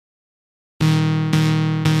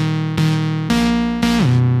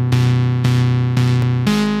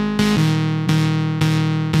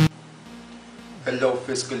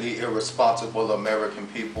fiscally irresponsible American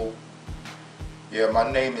people. Yeah,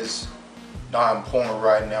 my name is, now I'm pouring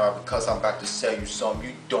right now because I'm about to sell you something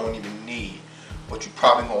you don't even need, but you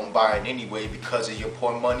probably gonna buy it anyway because of your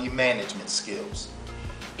poor money management skills.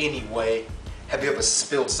 Anyway, have you ever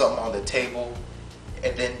spilled something on the table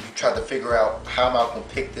and then you try to figure out how am I gonna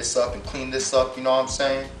pick this up and clean this up, you know what I'm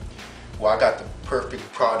saying? Well, I got the perfect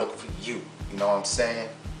product for you, you know what I'm saying?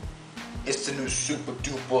 It's the new super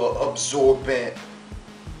duper absorbent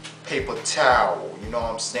paper towel, you know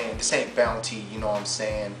what I'm saying? This ain't Bounty, you know what I'm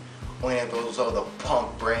saying? Or any of those other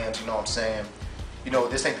punk brands, you know what I'm saying? You know,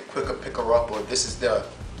 this ain't the quicker picker up, or this is the,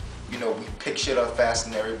 you know, we pick shit up faster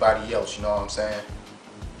than everybody else, you know what I'm saying?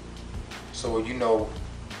 So, you know,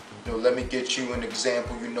 let me get you an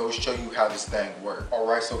example, you know, show you how this thing works.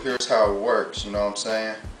 Alright, so here's how it works, you know what I'm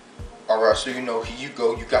saying? Alright, so you know, here you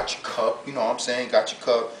go, you got your cup, you know what I'm saying? Got your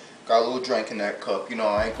cup, got a little drink in that cup, you know,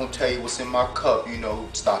 I ain't gonna tell you what's in my cup, you know,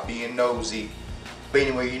 stop being nosy. But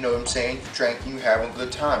anyway, you know what I'm saying, you drinking, you having a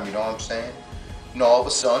good time, you know what I'm saying? You know, all of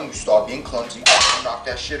a sudden, you start being clumsy, you knock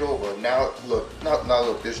that shit over. Now, look, now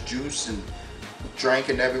look, there's juice and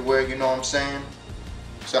drinking everywhere, you know what I'm saying?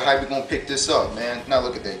 So how you gonna pick this up, man? Now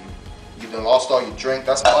look at that, you done lost all your drink,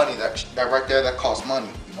 that's money, that right there, that costs money,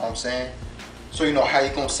 you know what I'm saying? So you know, how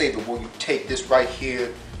you gonna save it? Well, you take this right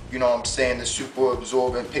here, you know what I'm saying, the super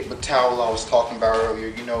absorbent paper towel I was talking about earlier,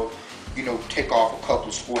 you know, take off a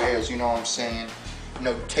couple squares, you know what I'm saying? You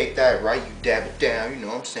know, you take that, right, you dab it down, you know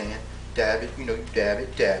what I'm saying? Dab it, you know, you dab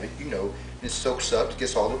it, you know, and it soaks up, it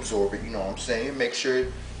gets all absorbent, you know what I'm saying? Make sure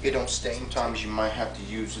it don't stain. Sometimes you might have to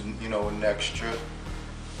use, you know, an extra,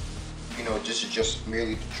 you know, just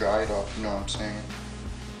merely to dry it off, you know what I'm saying?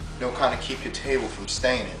 You know, kind of keep your table from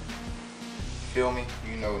staining. Feel me?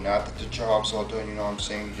 You know, now that the job's all done, you know what I'm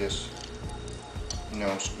saying? You just, you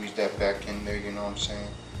know, squeeze that back in there, you know what I'm saying?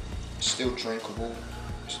 It's still drinkable.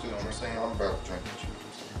 It's still, you know what I'm saying? I'm about to drink it.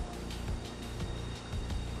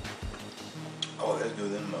 Oh, let's do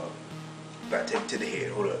them up. About to take it to the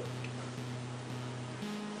head. Hold up.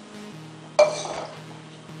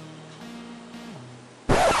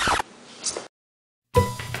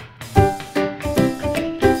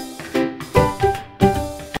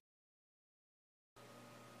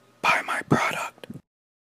 Buy my product.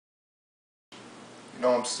 You know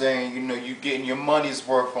what I'm saying? You know, you getting your money's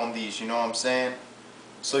worth on these, you know what I'm saying?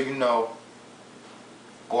 So, you know,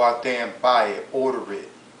 go out there and buy it, order it.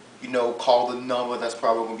 You know, call the number that's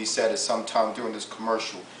probably going to be said at some time during this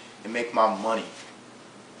commercial and make my money.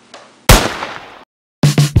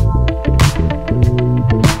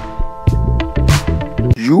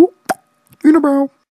 You know, bro.